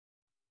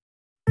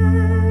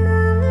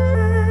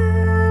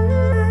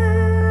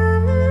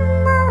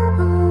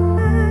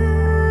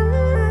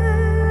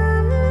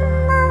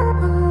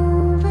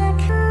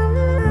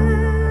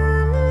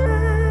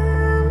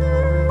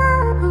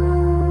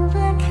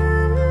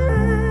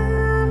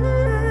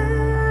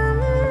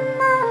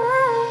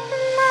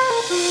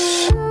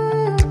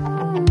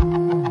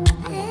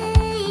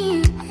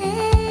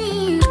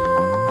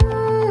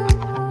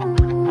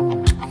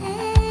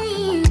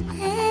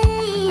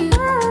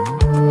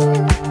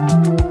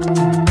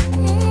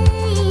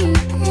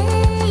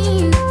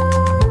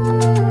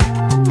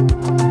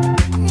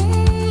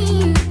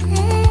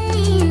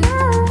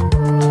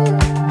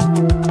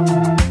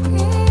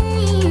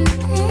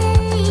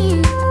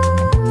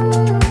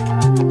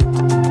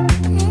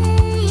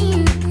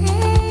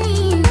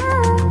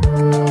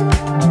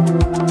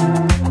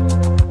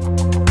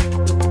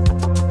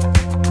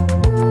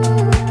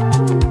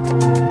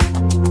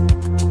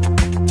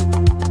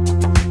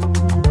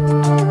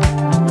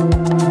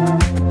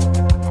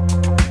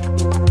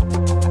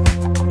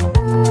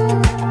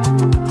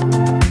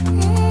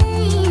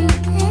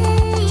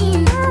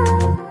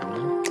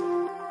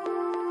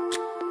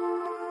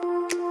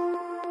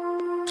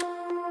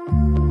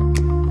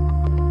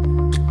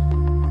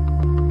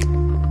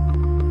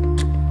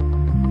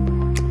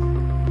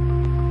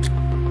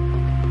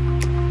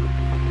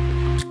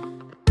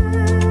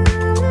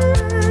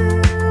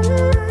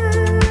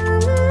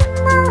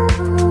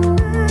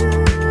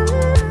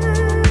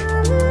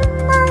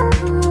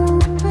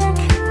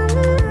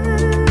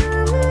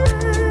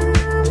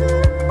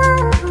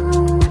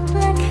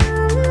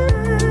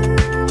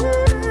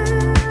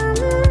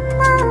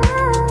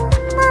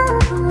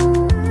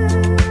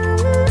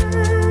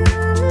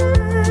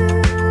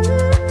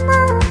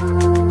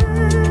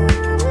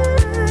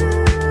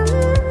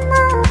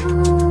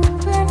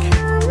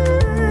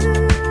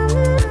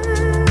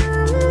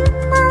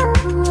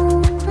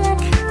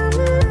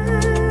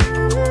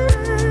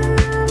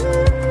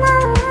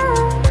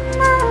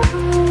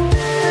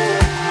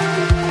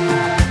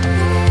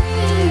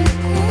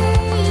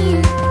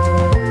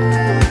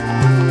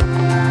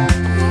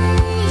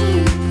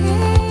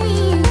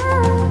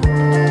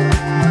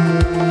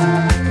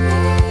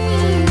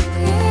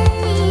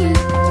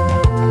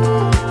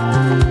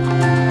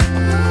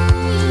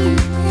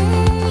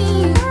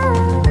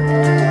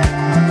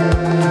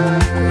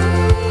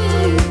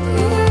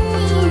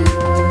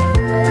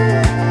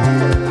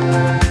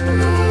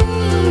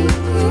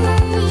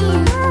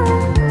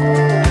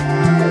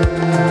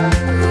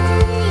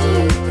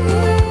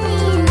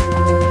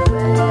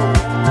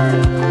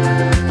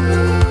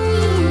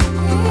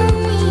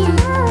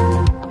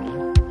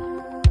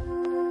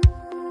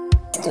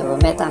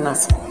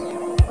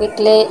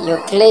quickly you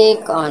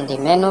click on the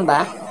menu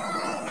bar,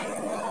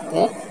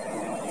 okay,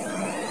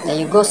 then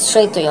you go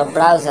straight to your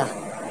browser.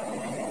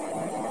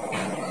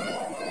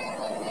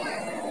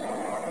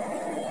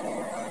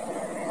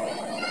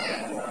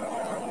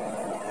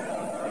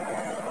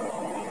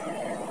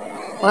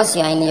 Once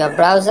you are in your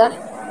browser,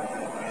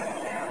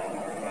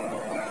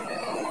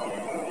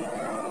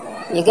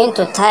 you're going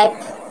to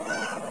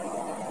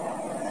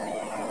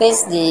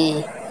paste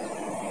the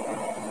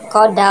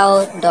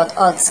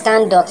CORE.org,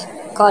 scan.core.org.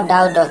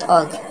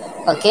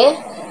 okay.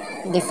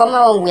 The former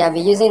one we have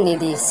been using is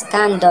the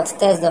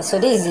scan.test. So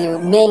this is the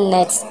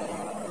mainnet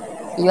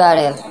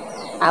URL.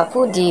 I'll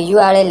put the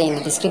URL in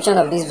the description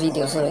of this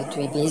video so it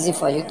will be easy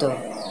for you to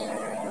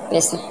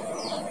paste it.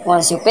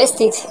 Once you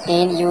paste it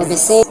in, you will be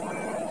seeing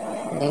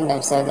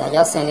themselves. They are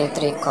just sending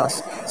 3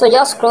 cores. So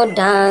just scroll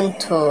down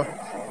to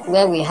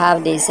where we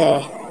have this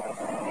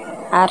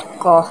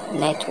hardcore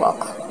network.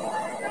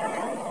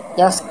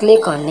 Just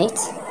click on it,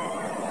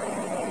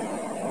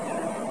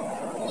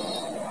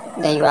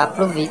 then you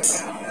approve it,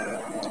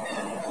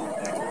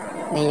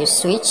 then you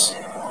switch.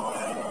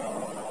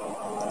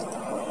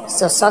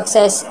 So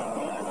success,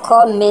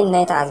 CORE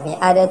Mainnet has been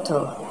added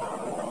to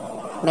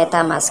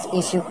Metamask.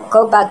 If you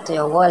go back to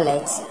your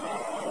wallet,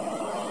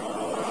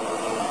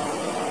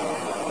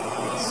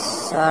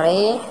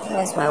 sorry,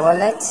 where's my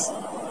wallet?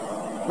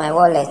 My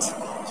wallet.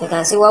 You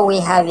can see what we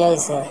have here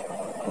is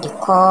the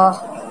CORE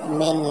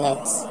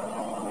Mainnet,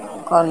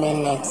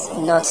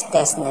 not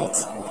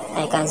testnet.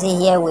 And you can see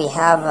here we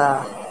have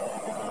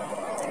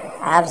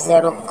I have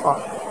 0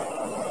 core.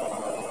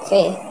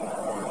 Okay,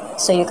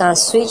 so you can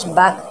switch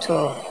back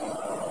to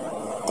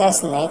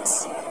testnet.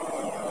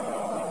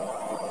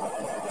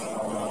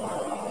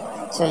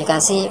 So you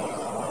can see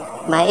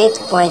my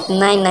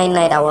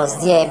 8.999 that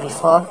was there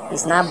before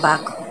is now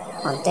back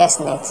on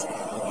testnet.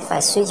 If I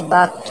switch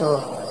back to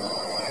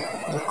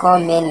the CORE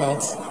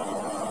Mainnet,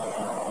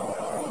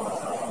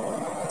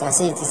 you can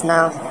see it is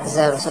now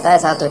 0. So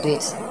that's how to do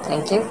it.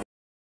 Thank you.